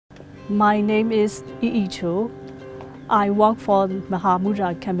My name is Ei Cho. I work for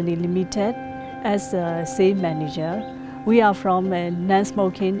Mahamudra Company Limited as a sales manager. We are from a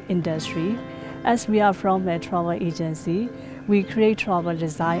non-smoking industry. As we are from a travel agency, we create travel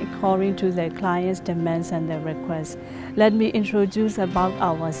design according to the client's demands and their requests. Let me introduce about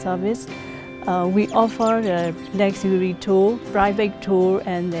our service. We offer a luxury tour, private tour,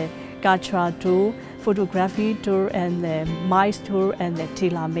 and the gacha tour, photography tour, and the mice tour, and the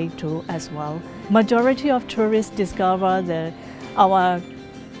tailor-made tour as well. Majority of tourists discover our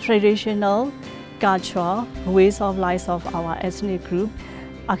traditional gacha ways of life of our ethnic group,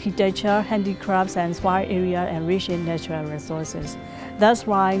 architecture, handicrafts, and wild area and rich in natural resources. That's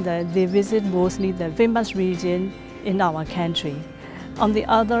why they visit mostly the famous region in our country. On the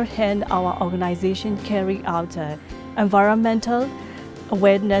other hand, our organization carry out environmental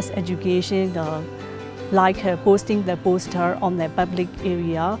awareness education, like posting the poster on the public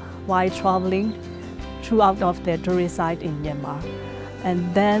area while traveling throughout of the tourist site in Myanmar.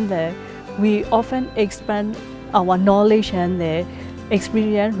 And then we often expand our knowledge and the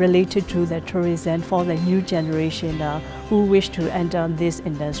experience related to the tourism for the new generation who wish to enter this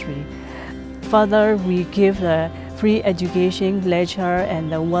industry. Further, we give the free education lecture,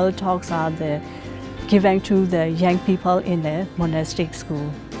 and the world talks are given to the young people in the monastic school.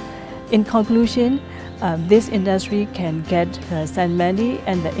 In conclusion, this industry can get some money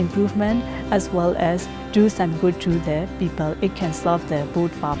and the improvement, as well as do some good to the people. It can serve the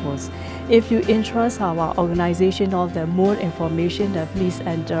both purpose. If you interest our organization or the more information, please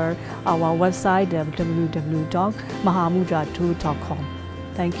enter our website www.mahamudra2.com.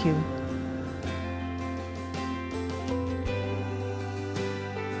 Thank you.